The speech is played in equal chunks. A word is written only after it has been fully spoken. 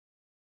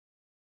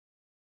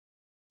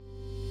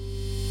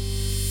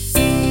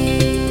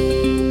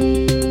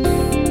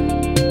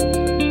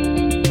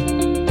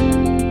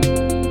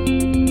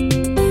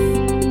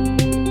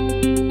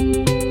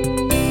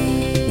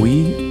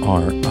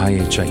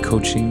IHI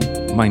Coaching.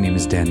 My name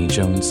is Danny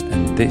Jones,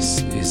 and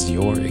this is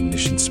your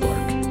Ignition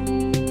Spark.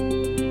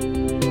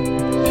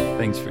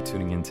 Thanks for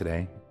tuning in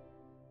today.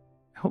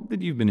 I hope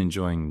that you've been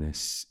enjoying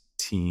this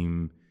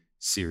team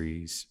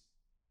series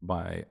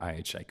by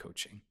IHI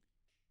Coaching.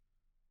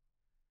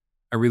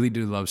 I really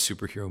do love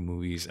superhero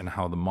movies and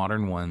how the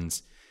modern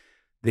ones,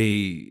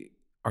 they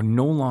are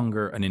no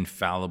longer an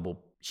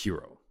infallible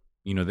hero.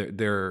 You know,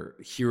 they're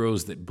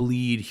heroes that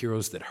bleed,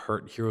 heroes that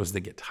hurt, heroes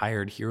that get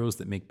tired, heroes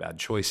that make bad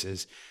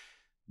choices.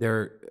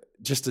 They're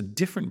just a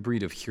different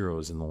breed of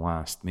heroes in the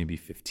last maybe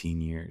 15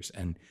 years.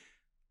 And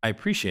I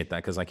appreciate that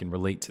because I can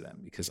relate to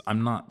them, because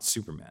I'm not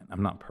Superman.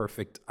 I'm not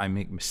perfect. I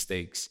make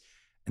mistakes.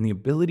 And the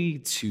ability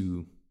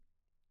to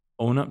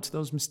own up to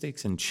those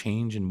mistakes and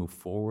change and move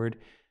forward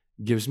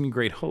gives me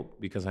great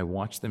hope, because I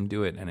watch them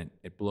do it and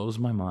it blows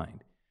my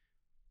mind.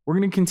 We're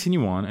going to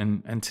continue on,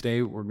 and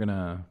today we're going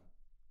to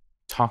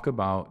talk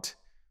about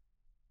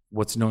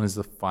what's known as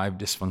the 5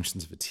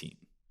 dysfunctions of a team.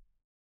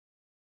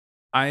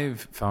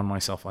 I've found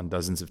myself on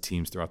dozens of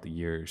teams throughout the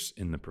years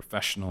in the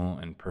professional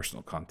and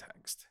personal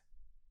context.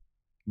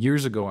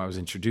 Years ago, I was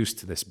introduced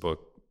to this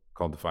book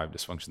called The 5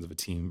 Dysfunctions of a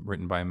Team,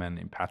 written by a man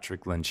named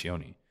Patrick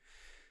Lencioni.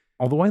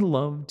 Although I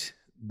loved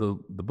the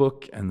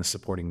book and the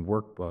supporting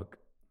workbook,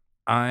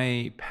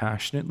 I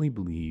passionately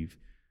believe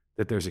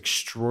that there's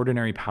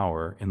extraordinary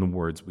power in the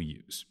words we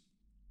use.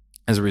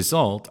 As a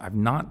result, I've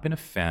not been a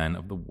fan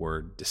of the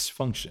word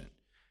dysfunction.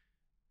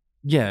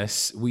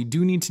 Yes, we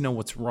do need to know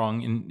what's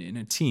wrong in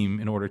a team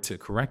in order to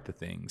correct the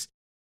things.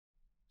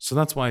 So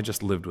that's why I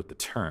just lived with the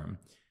term.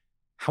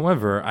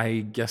 However, I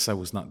guess I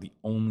was not the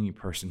only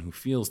person who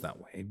feels that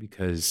way,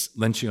 because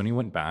Lencioni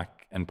went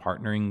back and,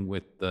 partnering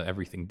with the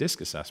Everything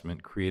DISC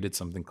assessment, created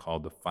something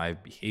called the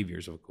 5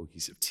 behaviors of a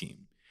cohesive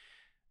team.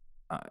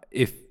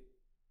 If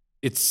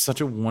it's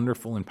such a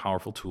wonderful and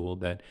powerful tool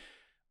that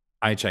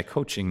IHI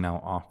Coaching now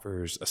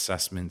offers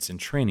assessments and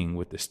training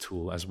with this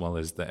tool, as well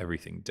as the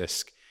Everything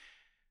DISC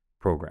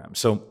program.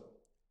 So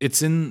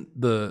it's in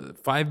the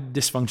 5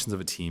 dysfunctions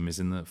of a team is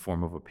in the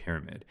form of a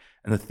pyramid.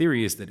 And the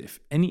theory is that if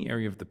any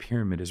area of the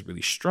pyramid is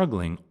really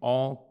struggling,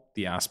 all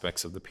the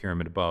aspects of the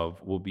pyramid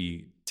above will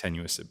be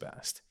tenuous at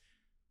best.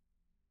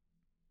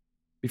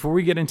 Before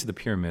we get into the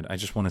pyramid, I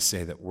just want to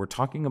say that we're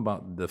talking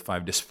about the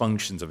 5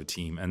 dysfunctions of a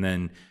team. And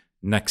then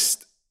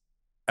next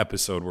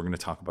episode, we're going to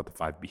talk about the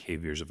 5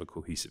 behaviors of a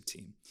cohesive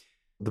team.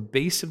 The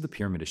base of the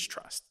pyramid is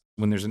trust.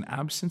 When there's an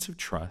absence of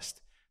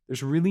trust,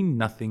 there's really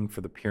nothing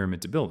for the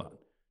pyramid to build on.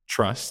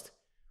 Trust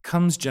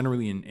comes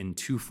generally in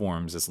 2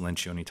 forms, as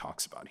Lencioni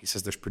talks about. He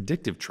says there's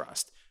predictive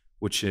trust,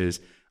 which is,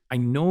 I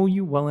know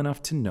you well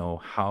enough to know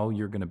how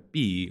you're going to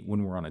be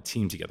when we're on a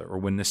team together, or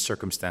when this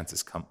circumstance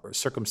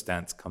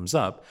comes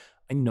up,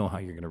 I know how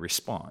you're going to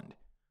respond.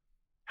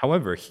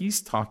 However,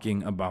 he's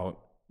talking about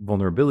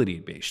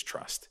vulnerability-based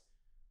trust,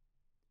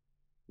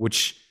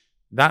 which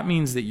that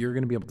means that you're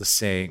going to be able to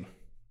say,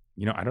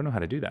 I don't know how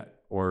to do that.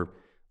 Or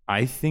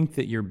I think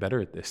that you're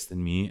better at this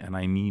than me, and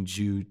I need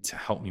you to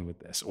help me with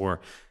this. Or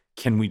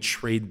can we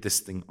trade this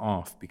thing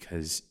off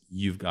because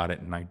you've got it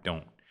and I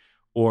don't?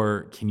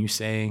 Or can you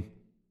say,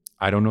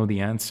 I don't know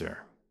the answer.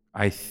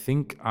 I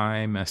think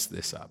I messed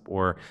this up.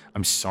 Or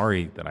I'm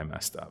sorry that I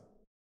messed up.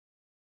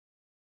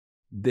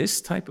 This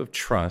type of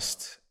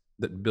trust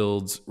that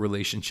builds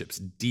relationships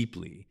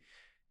deeply,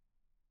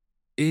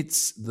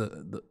 it's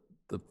the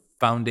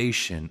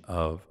foundation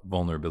of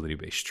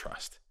vulnerability-based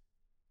trust.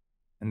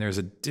 And there's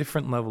a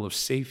different level of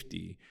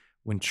safety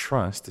when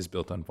trust is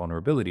built on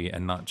vulnerability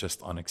and not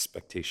just on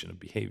expectation of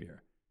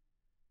behavior.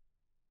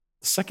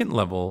 The second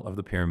level of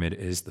the pyramid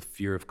is the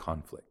fear of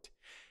conflict.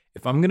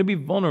 If I'm going to be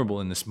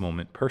vulnerable in this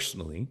moment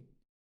personally,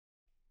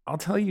 I'll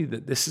tell you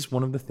that this is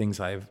one of the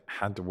things I've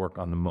had to work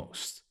on the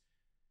most.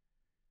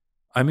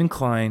 I'm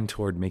inclined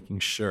toward making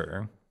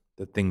sure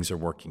that things are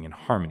working in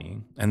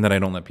harmony and that I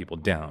don't let people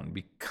down.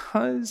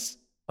 Because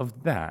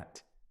of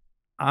that,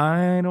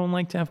 I don't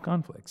like to have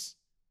conflicts.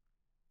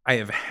 I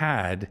have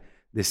had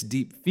this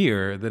deep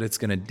fear that it's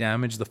going to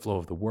damage the flow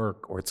of the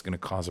work, or it's going to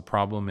cause a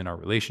problem in our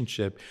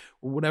relationship,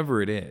 or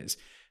whatever it is.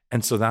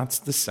 And so that's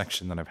the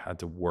section that I've had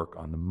to work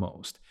on the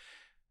most.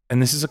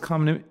 And this is a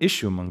common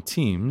issue among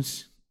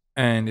teams,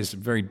 and is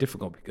very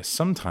difficult because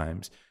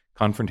sometimes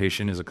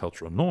confrontation is a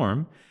cultural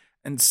norm,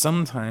 and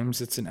sometimes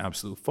it's an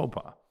absolute faux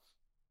pas.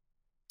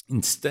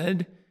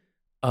 Instead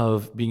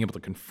of being able to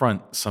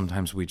confront,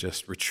 sometimes we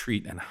just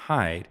retreat and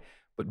hide.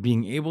 But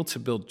being able to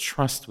build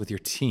trust with your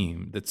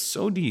team that's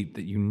so deep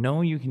that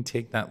you can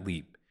take that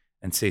leap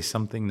and say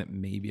something that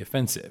may be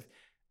offensive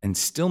and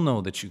still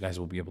know that you guys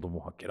will be able to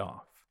walk it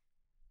off.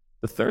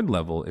 The third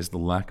level is the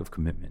lack of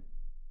commitment.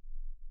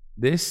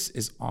 This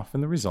is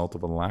often the result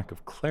of a lack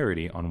of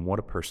clarity on what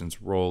a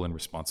person's role and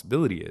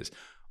responsibility is,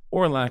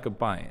 or a lack of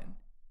buy-in.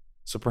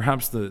 So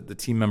perhaps the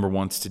team member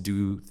wants to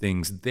do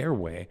things their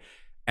way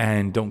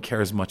and don't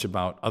care as much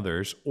about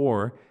others,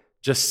 or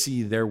just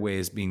see their way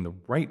as being the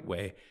right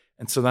way.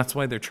 And so that's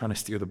why they're trying to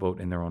steer the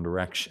boat in their own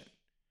direction.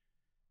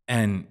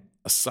 And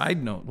a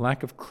side note,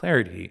 lack of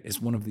clarity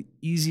is one of the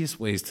easiest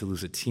ways to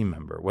lose a team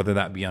member, whether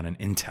that be on an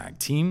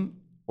intact team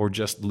or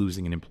just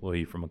losing an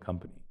employee from a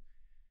company.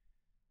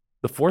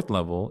 The fourth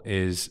level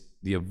is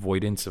the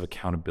avoidance of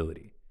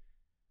accountability.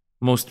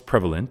 Most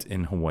prevalent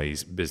in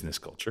Hawaii's business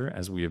culture,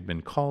 as we have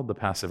been called the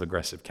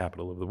passive-aggressive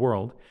capital of the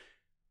world,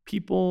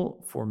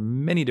 people, for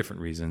many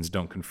different reasons,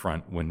 don't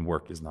confront when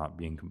work is not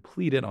being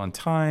completed on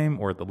time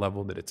or at the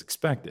level that it's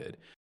expected.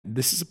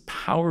 This is a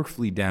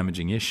powerfully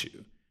damaging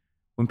issue.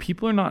 When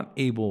people are not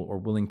able or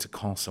willing to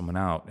call someone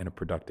out in a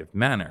productive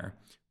manner,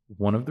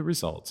 one of the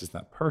results is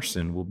that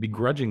person will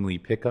begrudgingly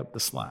pick up the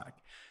slack.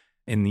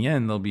 In the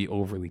end, they'll be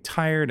overly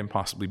tired and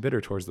possibly bitter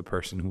towards the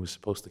person who was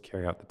supposed to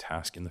carry out the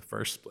task in the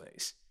first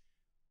place.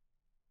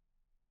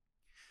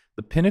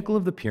 The pinnacle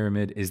of the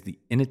pyramid is the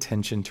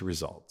inattention to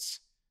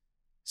results.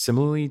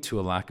 Similarly to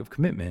a lack of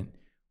commitment,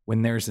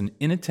 when there's an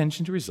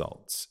inattention to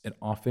results, it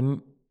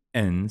often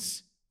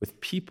ends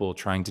with people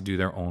trying to do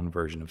their own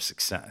version of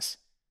success.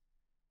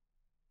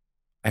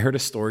 I heard a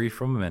story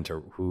from a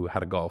mentor who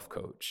had a golf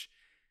coach.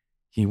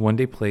 He one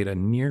day played a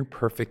near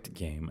perfect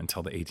game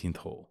until the 18th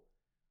hole.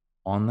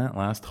 On that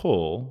last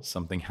hole,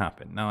 something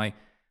happened. Now, I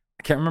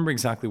can't remember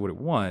exactly what it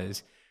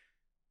was,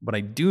 but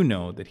I do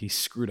know that he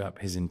screwed up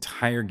his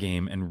entire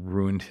game and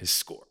ruined his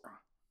score.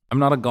 I'm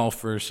not a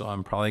golfer, so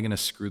I'm probably going to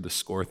screw the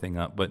score thing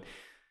up, but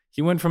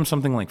he went from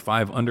something like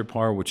 5 under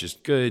par, which is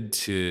good,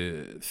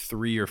 to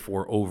 3 or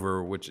 4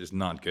 over, which is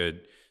not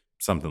good,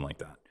 something like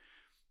that.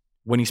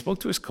 When he spoke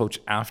to his coach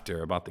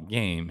after about the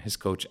game, his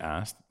coach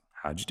asked,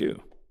 "How'd you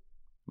do?"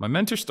 My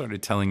mentor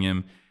started telling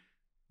him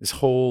this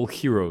whole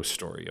hero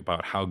story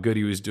about how good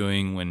he was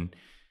doing when,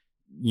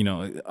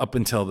 up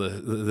until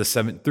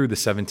through the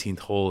 17th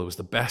hole, it was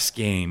the best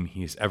game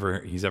he's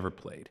ever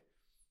played.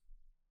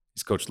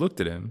 His coach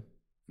looked at him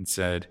and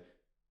said,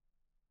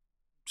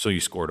 "So you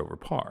scored over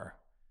par?"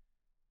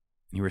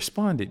 And he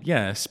responded,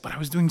 "Yes, but I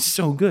was doing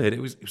so good.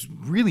 It was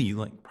really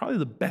probably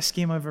the best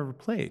game I've ever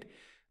played."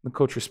 And the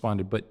coach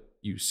responded, "But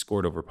you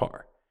scored over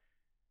par."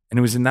 And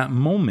it was in that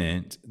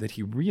moment that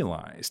he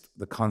realized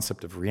the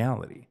concept of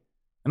reality.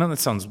 I know that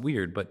sounds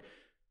weird, but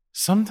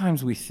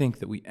sometimes we think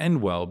that we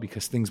end well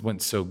because things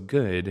went so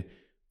good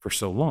for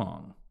so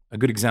long. A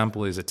good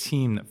example is a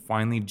team that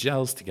finally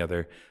gels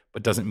together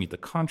but doesn't meet the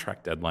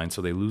contract deadline,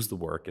 so they lose the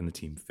work and the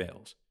team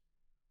fails.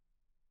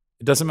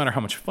 It doesn't matter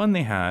how much fun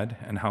they had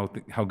and how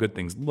good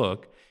things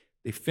look,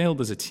 they failed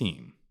as a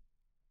team.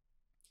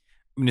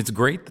 I mean, it's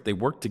great that they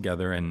worked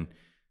together and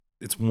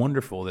it's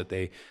wonderful that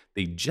they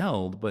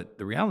gelled, but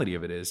the reality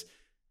of it is,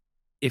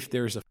 if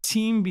there's a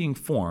team being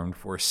formed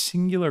for a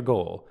singular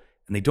goal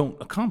and they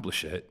don't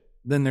accomplish it,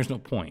 then there's no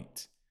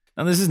point.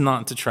 Now, this is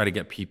not to try to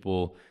get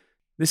people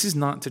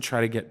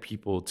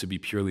to be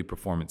purely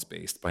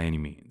performance-based by any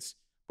means,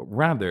 but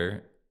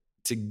rather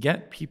to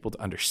get people to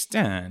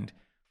understand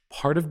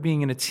part of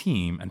being in a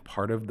team and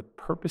part of the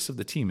purpose of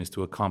the team is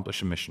to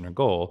accomplish a mission or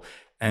goal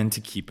and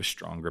to keep a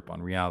strong grip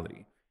on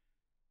reality.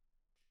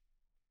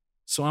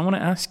 So I want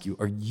to ask you,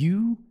 are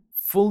you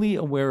fully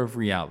aware of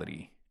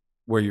reality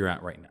where you're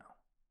at right now?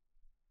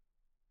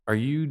 Are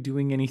you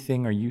doing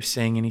anything? Are you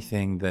saying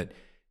anything that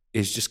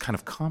is just kind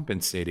of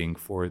compensating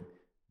for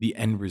the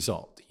end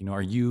result?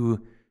 Are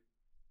you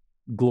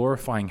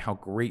glorifying how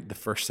great the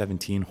first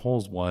 17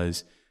 holes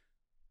was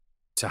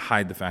to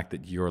hide the fact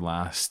that your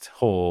last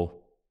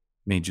hole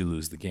made you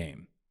lose the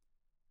game?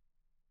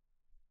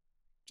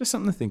 Just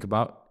something to think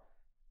about.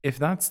 If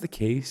that's the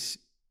case,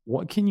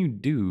 what can you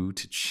do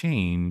to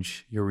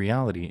change your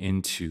reality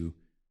to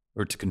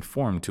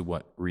conform to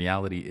what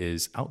reality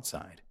is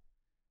outside?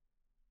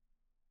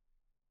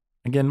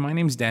 Again, my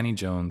name's Danny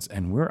Jones,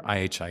 and we're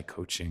IHI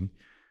Coaching.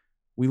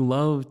 We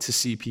love to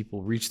see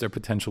people reach their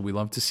potential. We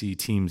love to see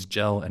teams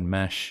gel and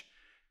mesh,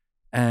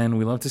 and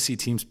we love to see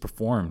teams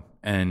perform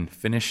and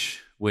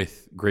finish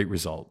with great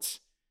results.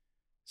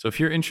 So if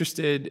you're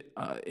interested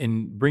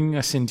in bringing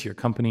us into your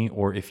company,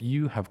 or if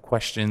you have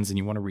questions and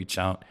you want to reach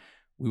out,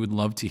 we would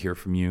love to hear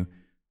from you.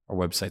 Our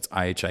website's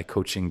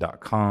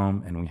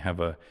ihicoaching.com, and we have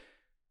a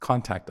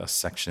contact us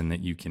section that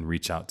you can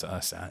reach out to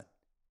us at.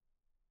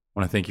 I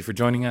want to thank you for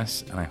joining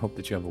us, and I hope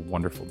that you have a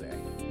wonderful day.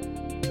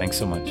 Thanks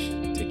so much.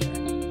 Take care.